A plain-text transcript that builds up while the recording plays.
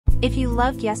If you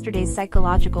loved yesterday's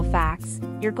psychological facts,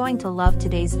 you're going to love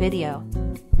today's video.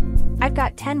 I've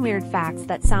got 10 weird facts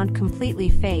that sound completely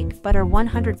fake but are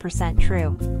 100%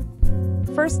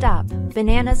 true. First up,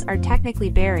 bananas are technically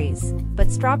berries,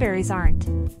 but strawberries aren't.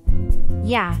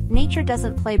 Yeah, nature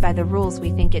doesn't play by the rules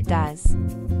we think it does.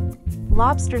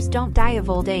 Lobsters don't die of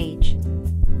old age.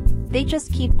 They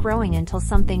just keep growing until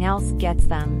something else gets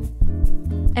them.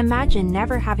 Imagine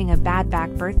never having a bad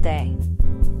back birthday.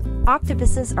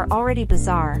 Octopuses are already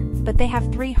bizarre, but they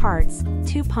have 3 hearts,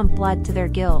 2 pump blood to their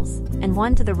gills, and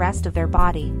 1 to the rest of their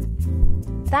body.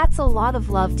 That's a lot of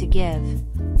love to give.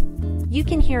 You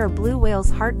can hear a blue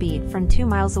whale's heartbeat from 2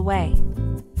 miles away.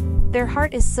 Their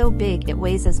heart is so big it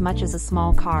weighs as much as a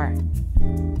small car.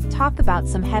 Talk about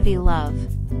some heavy love.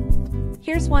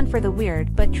 Here's one for the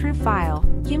weird but true file.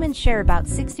 Humans share about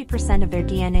 60% of their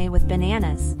DNA with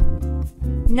bananas.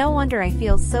 No wonder I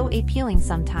feel so appealing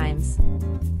sometimes.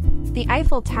 The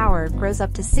Eiffel Tower grows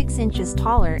up to 6 inches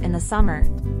taller in the summer.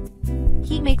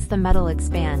 Heat makes the metal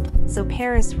expand, so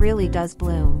Paris really does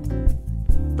bloom.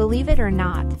 Believe it or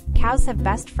not, cows have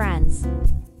best friends.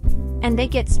 And they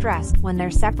get stressed when they're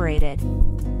separated.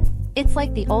 It's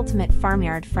like the ultimate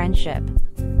farmyard friendship.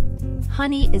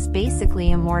 Honey is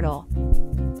basically immortal.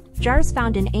 Jars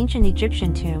found in ancient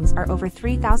Egyptian tombs are over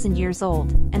 3,000 years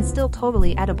old and still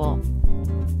totally edible.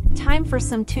 Time for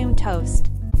some tomb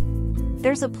toast.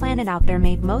 There's a planet out there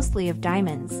made mostly of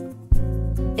diamonds.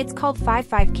 It's called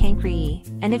 55 Cancri,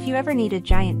 and if you ever need a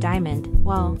giant diamond,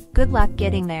 well, good luck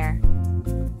getting there.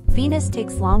 Venus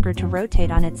takes longer to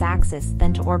rotate on its axis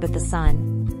than to orbit the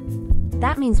Sun.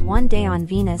 That means one day on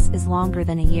Venus is longer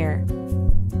than a year.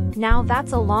 Now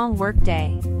that's a long work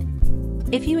day.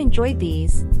 If you enjoyed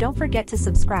these, don't forget to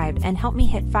subscribe and help me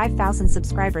hit 5,000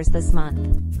 subscribers this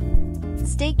month.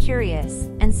 Stay curious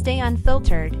and stay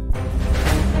unfiltered.